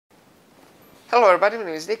Hello everybody, my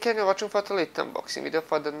name is Nick and you're watching for the Leet unboxing video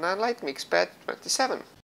for the NanLite MixPad 27.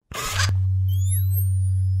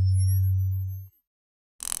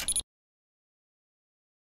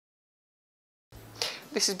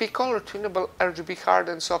 This is Bicolor Tunable RGB hard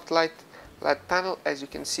and soft light panel, as you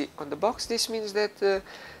can see on the box. This means that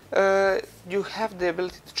you have the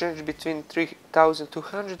ability to change between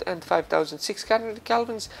 3200 and 5600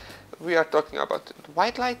 kelvins. We are talking about the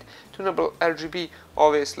white light. Tunable RGB,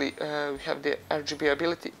 obviously we have the RGB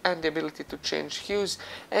ability and the ability to change hues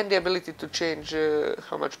and the ability to change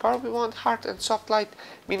how much power we want. Hard and soft light,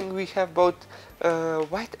 meaning we have both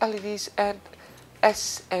white LEDs and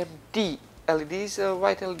SMD LEDs.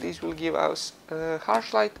 White LEDs will give us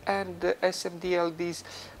harsh light and SMD LEDs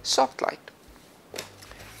soft light.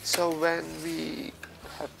 So when we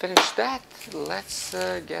have finished that, let's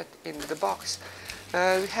get in the box.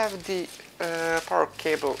 We have the power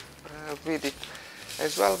cable with it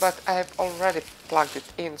as well, but I have already plugged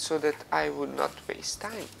it in so that I would not waste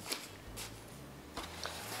time.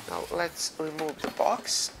 Now let's remove the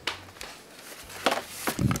box.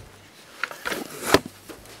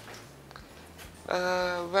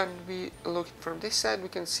 When we look from this side, we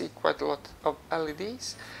can see quite a lot of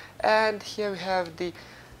LEDs, and here we have the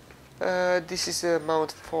this is a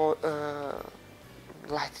mount for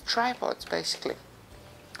light tripods basically.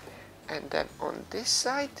 And then on this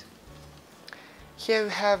side, here we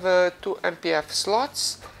have two NP-F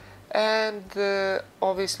slots, and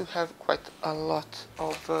obviously we have quite a lot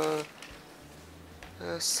of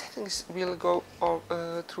settings. We'll go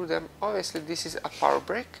through them. Obviously this is a power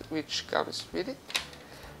brick which comes with it,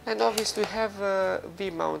 and obviously we have a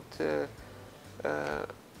V-mount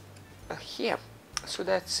here, so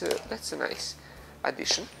that's a nice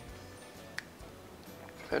addition.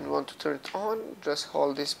 When you want to turn it on, just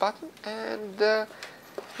hold this button and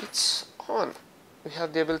it's on. We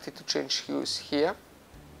have the ability to change hues here,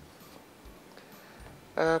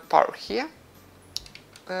 power here.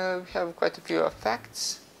 We have quite a few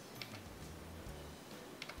effects,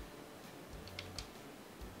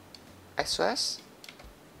 SOS.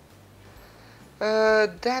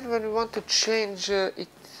 Then when we want to change it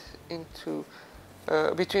into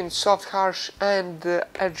between soft, harsh and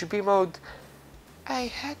RGB mode, I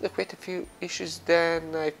had quite a few issues,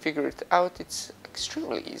 then I figured it out. It's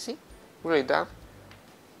extremely easy, really dumb.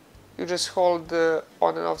 You just hold the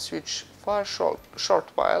on and off switch for a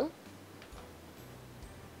short while,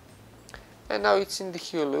 and now it's in the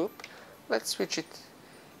hue loop. Let's switch it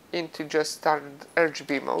into just standard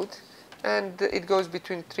RGB mode, and it goes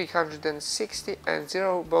between 360 and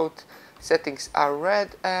 0. Both settings are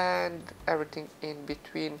red, and everything in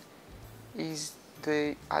between is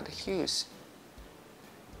the other hues.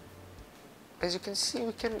 As you can see,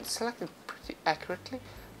 we can select it pretty accurately.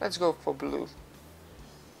 Let's go for blue.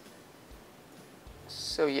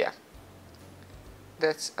 So yeah,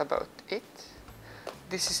 that's about it.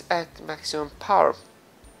 This is at maximum power.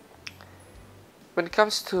 When it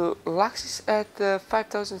comes to luxes, at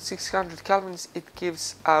 5600 kelvins it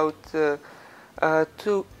gives out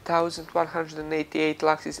 2188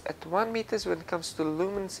 luxes at 1 meters. When it comes to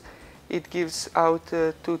lumens, it gives out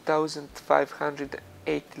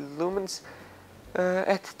 2580 lumens.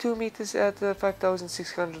 At 2 meters, at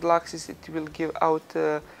 5600 luxes, it will give out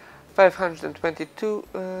 522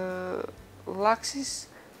 luxes.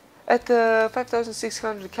 At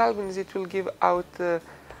 5600 kelvins, it will give out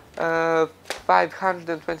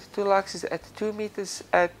 522 luxes at 2 meters.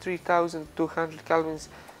 At 3200 kelvins,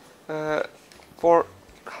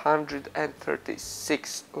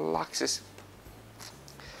 436 luxes.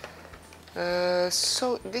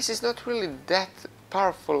 So this is not really that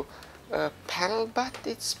powerful panel, but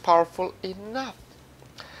it's powerful enough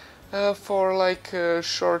for like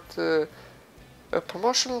short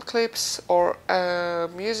promotional clips or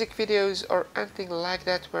music videos or anything like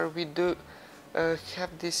that, where we do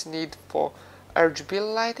have this need for RGB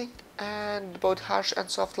lighting and both harsh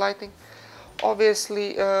and soft lighting.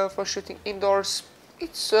 Obviously for shooting indoors,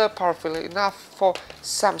 it's powerful enough for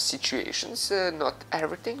some situations, not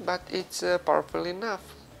everything, but it's powerful enough.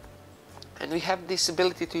 And we have this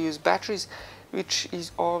ability to use batteries, which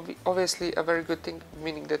is obviously a very good thing,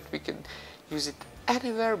 meaning that we can use it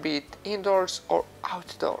anywhere, be it indoors or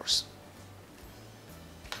outdoors.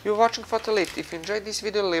 You're watching for Leet. If you enjoyed this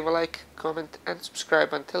video, leave a like, comment and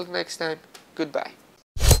subscribe. Until next time, goodbye.